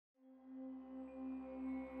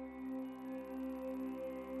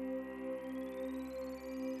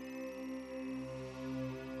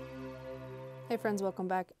Hey friends, welcome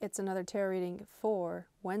back. It's another tarot reading for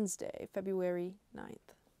Wednesday, February 9th.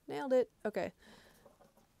 Nailed it. Okay.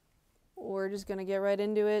 We're just going to get right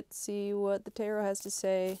into it, see what the tarot has to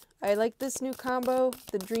say. I like this new combo,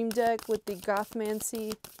 the Dream deck with the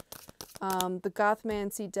Gothmancy. The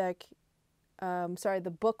Gothmancy deck,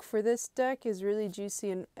 the book for this deck is really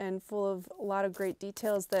juicy and full of a lot of great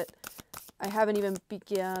details that I haven't even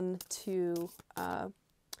begun to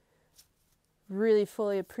really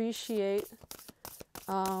fully appreciate.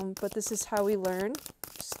 But this is how we learn.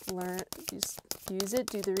 Just use it,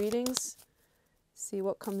 do the readings, see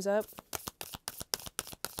what comes up.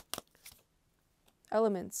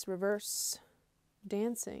 Elements, reverse,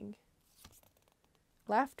 dancing,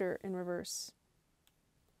 laughter in reverse.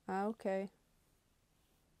 Okay.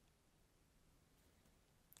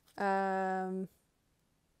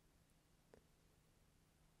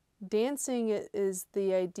 Dancing is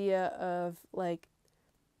the idea of like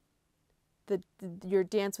your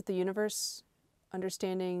dance with the universe,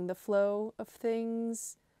 understanding the flow of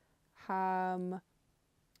things,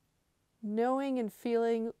 knowing and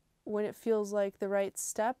feeling when it feels like the right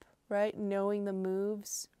step, right? Knowing the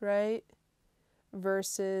moves, right?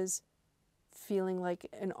 Versus feeling like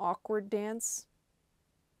an awkward dance.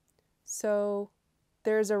 So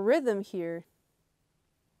there's a rhythm here.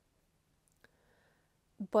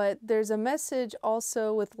 But there's a message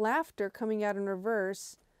also with laughter coming out in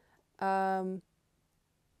reverse.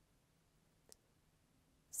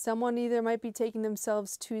 Someone either might be taking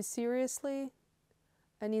themselves too seriously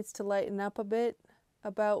and needs to lighten up a bit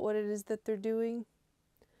about what it is that they're doing.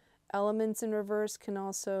 Elements in reverse can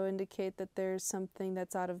also indicate that there's something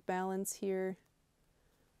that's out of balance here.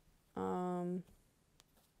 So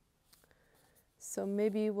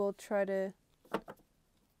maybe we'll try to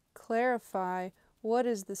clarify what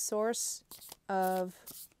is the source of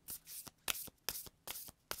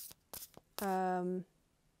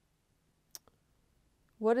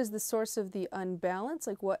what is the source of the unbalance?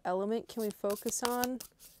 Like what element can we focus on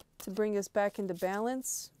to bring us back into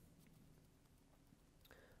balance?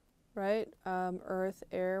 Right? Earth,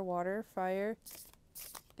 air, water, fire.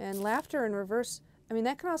 And laughter in reverse. I mean,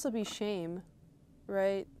 that can also be shame,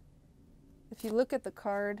 right? If you look at the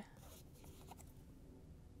card,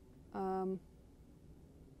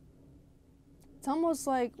 it's almost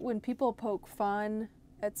like when people poke fun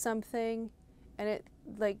at something and it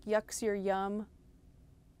like yucks your yum.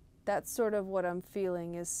 That's sort of what I'm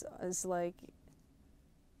feeling is like,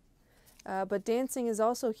 but dancing is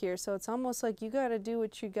also here. So it's almost like you got to do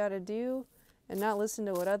what you got to do and not listen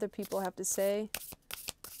to what other people have to say.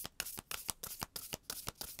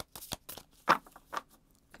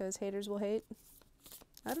 Because haters will hate.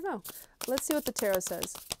 I don't know. Let's see what the tarot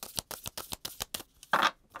says.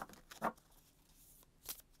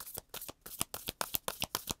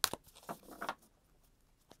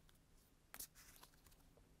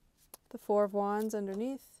 The Four of Wands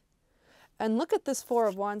underneath. And look at this Four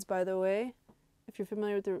of Wands, by the way. If you're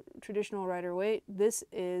familiar with the traditional Rider-Waite, this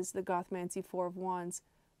is the Gothmancy Four of Wands.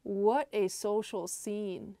 What a social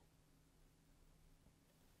scene.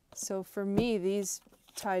 So for me, these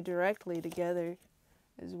tie directly together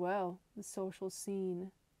as well. The social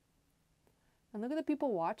scene. And look at the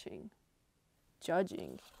people watching.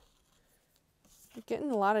 Judging. You're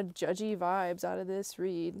getting a lot of judgy vibes out of this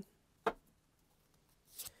read.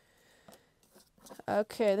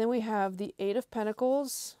 Okay, then we have the Eight of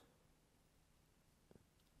Pentacles.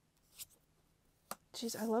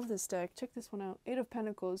 Jeez, I love this deck. Check this one out. Eight of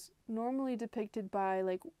Pentacles, normally depicted by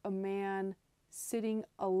like a man sitting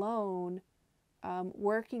alone,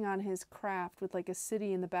 working on his craft with like a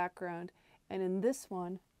city in the background. And in this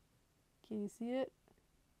one, can you see it?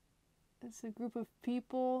 It's a group of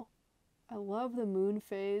people. I love the moon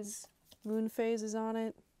phase. Moon phase is on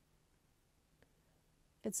it.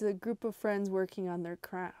 It's a group of friends working on their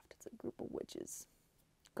craft. It's a group of witches.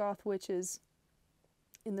 Goth witches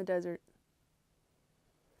in the desert.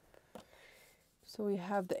 So we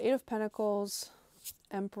have the Eight of Pentacles,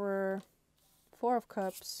 Emperor, Four of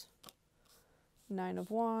Cups, Nine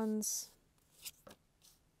of Wands,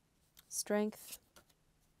 Strength,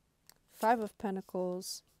 Five of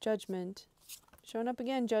Pentacles, Judgment, showing up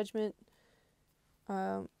again, Judgment,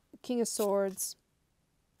 King of Swords,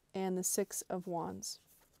 and the Six of Wands.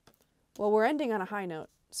 Well, we're ending on a high note,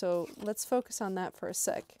 so let's focus on that for a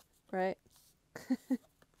sec, right?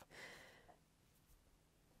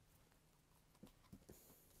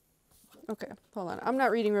 Okay, hold on. I'm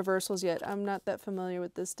not reading reversals yet. I'm not that familiar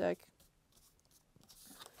with this deck.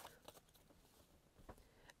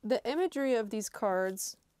 The imagery of these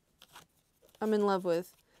cards, I'm in love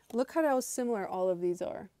with. Look at how similar all of these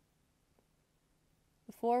are.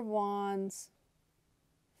 The Four of Wands,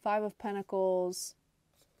 Five of Pentacles.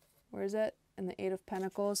 Where is it? And the Eight of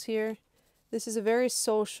Pentacles here. This is a very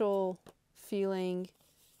social feeling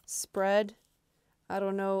spread. I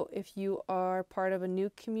don't know if you are part of a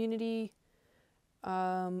new community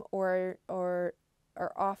or are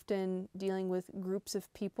often dealing with groups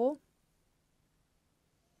of people.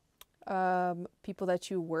 People that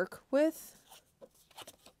you work with.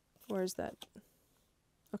 Where is that?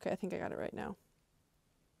 Okay, I think I got it right now.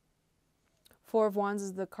 Four of Wands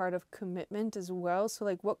is the card of commitment as well. So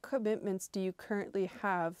like, what commitments do you currently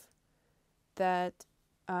have that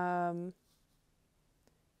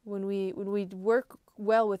when we work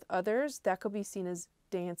well with others, that could be seen as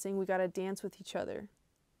dancing. We got to dance with each other,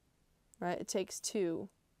 right? It takes two.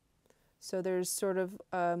 So there's sort of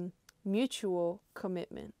mutual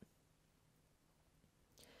commitment.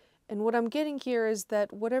 And what I'm getting here is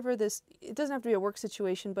that whatever this, it doesn't have to be a work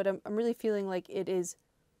situation, but I'm really feeling like it is,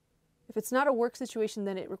 if it's not a work situation,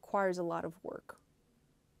 then it requires a lot of work.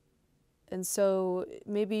 And so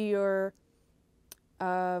maybe you're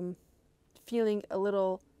feeling a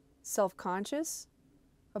little self-conscious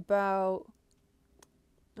about,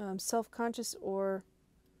 self-conscious or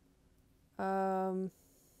I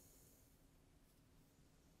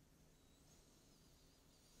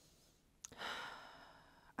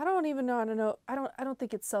don't even know. I don't know. I don't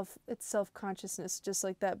think it's self-consciousness just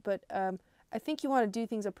like that. But I think you want to do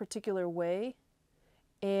things a particular way,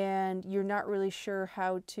 and you're not really sure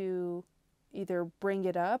how to either bring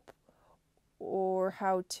it up or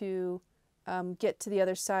how to get to the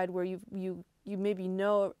other side where you maybe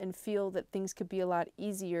know and feel that things could be a lot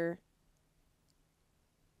easier.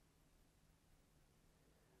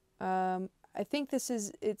 I think this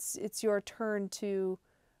is it's your turn to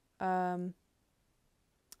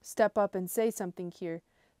step up and say something here.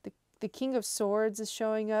 The King of Swords is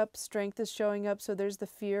showing up, strength is showing up, so there's the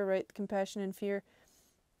fear, right? Compassion and fear.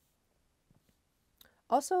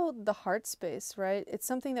 Also the heart space, right? It's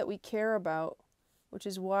something that we care about, which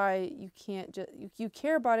is why you can't just, you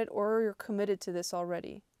care about it or you're committed to this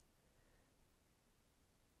already.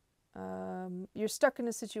 You're stuck in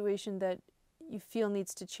a situation that you feel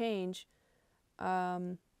needs to change,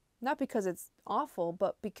 not because it's awful,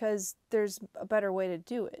 but because there's a better way to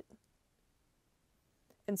do it.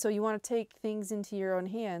 And so you want to take things into your own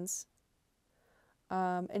hands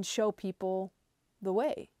and show people the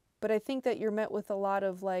way. But I think that you're met with a lot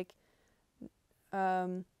of like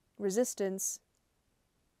resistance.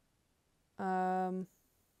 I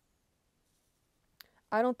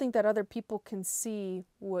don't think that other people can see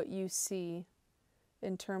what you see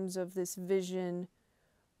in terms of this vision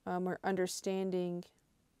or understanding.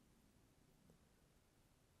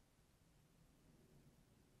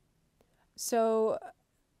 So,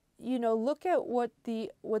 you know, look at what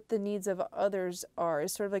the needs of others are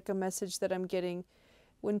is sort of like a message that I'm getting.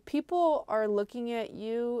 When people are looking at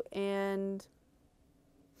you and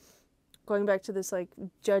going back to this like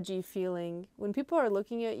judgy feeling, when people are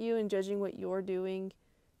looking at you and judging what you're doing,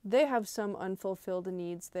 they have some unfulfilled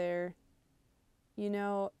needs there, you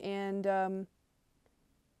know, and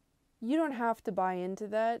you don't have to buy into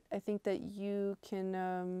that. I think that you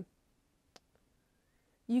can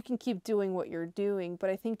keep doing what you're doing,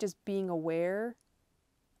 but I think just being aware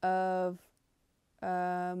of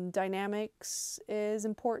dynamics is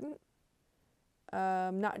important.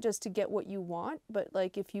 Not just to get what you want, but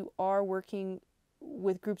like if you are working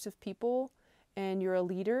with groups of people and you're a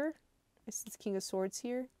leader, this is King of Swords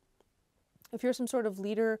here. If you're some sort of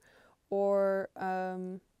leader or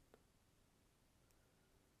have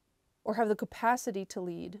the capacity to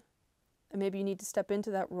lead, and maybe you need to step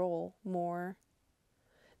into that role more,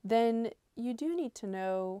 then you do need to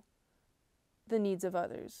know the needs of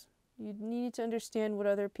others. You need to understand what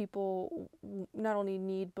other people not only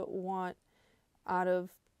need but want out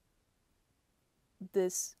of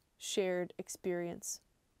this shared experience.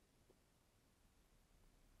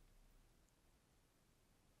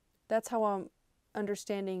 That's how I'm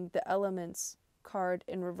understanding the elements card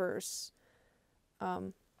in reverse. I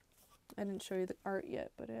didn't show you the art yet,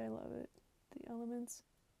 but I love it. The elements.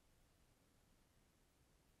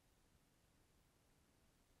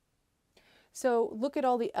 So look at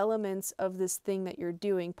all the elements of this thing that you're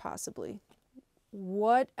doing possibly.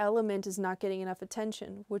 What element is not getting enough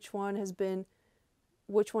attention? Which one is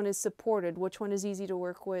supported? Which one is easy to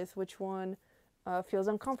work with? Which one feels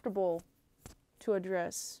uncomfortable to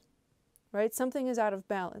address? Right? Something is out of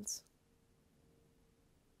balance.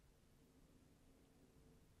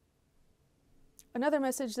 Another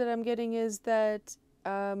message that I'm getting is that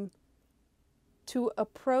to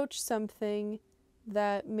approach something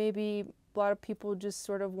that maybe a lot of people just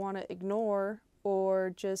sort of want to ignore,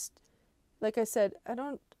 or just, like I said, I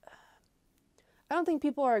don't I don't think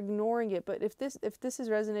people are ignoring it, but if this is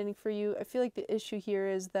resonating for you, I feel like the issue here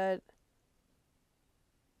is that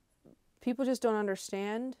people just don't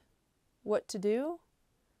understand what to do.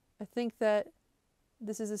 I think that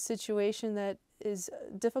this is a situation that is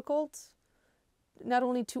difficult, not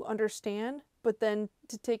only to understand, but then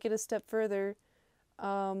to take it a step further,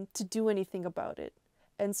 to do anything about it.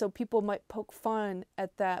 And so people might poke fun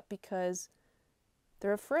at that because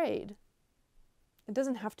they're afraid. It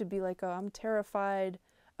doesn't have to be like, oh, I'm terrified,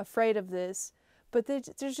 afraid of this. But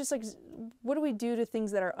there's just like, what do we do to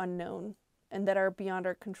things that are unknown and that are beyond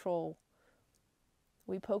our control?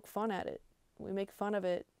 We poke fun at it. We make fun of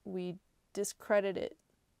it. We discredit it.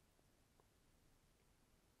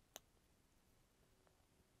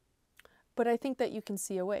 But I think that you can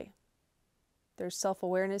see a way. There's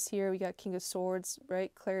self-awareness here. We got King of Swords,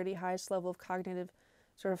 right? Clarity, highest level of cognitive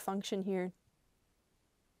sort of function here.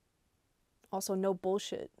 Also, no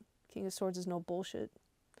bullshit. King of Swords is no bullshit.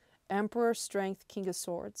 Emperor, Strength, King of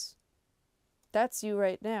Swords. That's you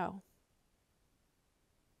right now.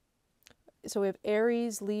 So we have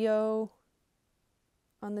Aries, Leo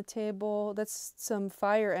on the table. That's some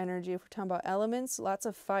fire energy. If we're talking about elements, lots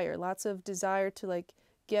of fire, lots of desire to like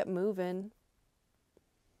get moving.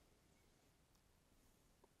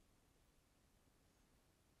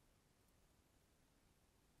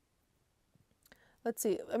 Let's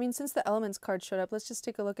see. I mean, since the elements card showed up, let's just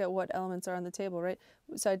take a look at what elements are on the table, right?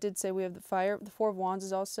 So I did say we have the fire. The Four of Wands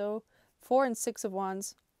is also 4 and 6 of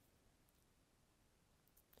Wands.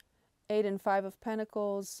 8 and 5 of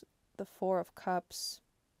Pentacles. The 4 of Cups.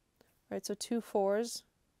 Right, so 2 4s.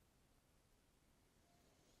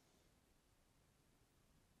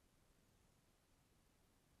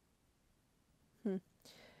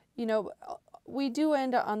 You know, we do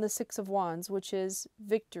end on the 6 of Wands, which is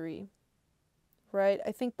victory. Right?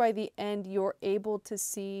 I think by the end you're able to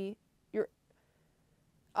see,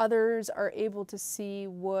 others are able to see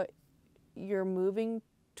what you're moving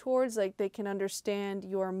towards, like they can understand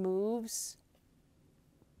your moves.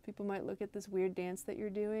 People might look at this weird dance that you're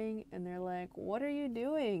doing and they're like, what are you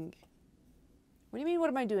doing? What do you mean, what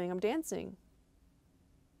am I doing? I'm dancing.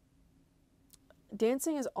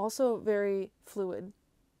 Dancing is also very fluid,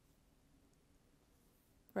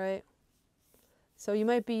 right? So you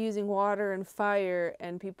might be using water and fire,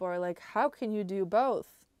 and people are like, how can you do both?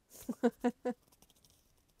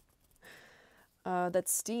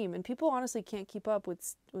 That's steam. And people honestly can't keep up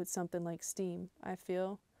with something like steam, I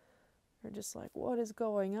feel. They're just like, what is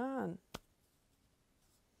going on?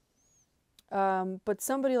 But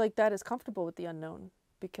somebody like that is comfortable with the unknown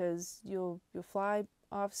because you'll fly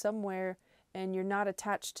off somewhere and you're not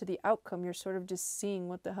attached to the outcome. You're sort of just seeing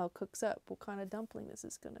what the hell cooks up, what kind of dumpling this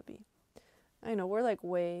is going to be. I know, we're like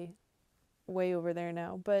way over there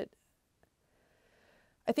now, but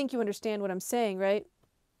I think you understand what I'm saying, right?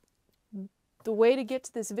 The way to get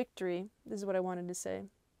to this victory, this is what I wanted to say,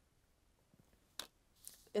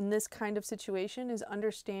 in this kind of situation is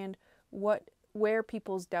understand where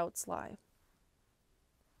people's doubts lie.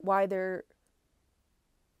 Why they're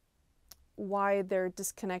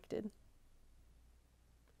disconnected.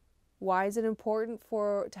 Why is it important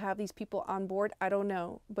to have these people on board? I don't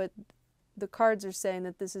know, but the cards are saying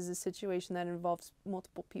that this is a situation that involves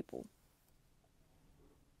multiple people.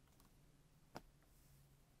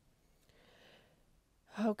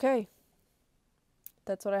 Okay.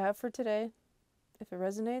 That's what I have for today. If it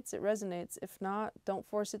resonates, it resonates. If not, don't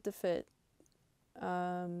force it to fit.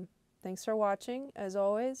 Thanks for watching, as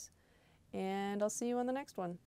always, and I'll see you on the next one.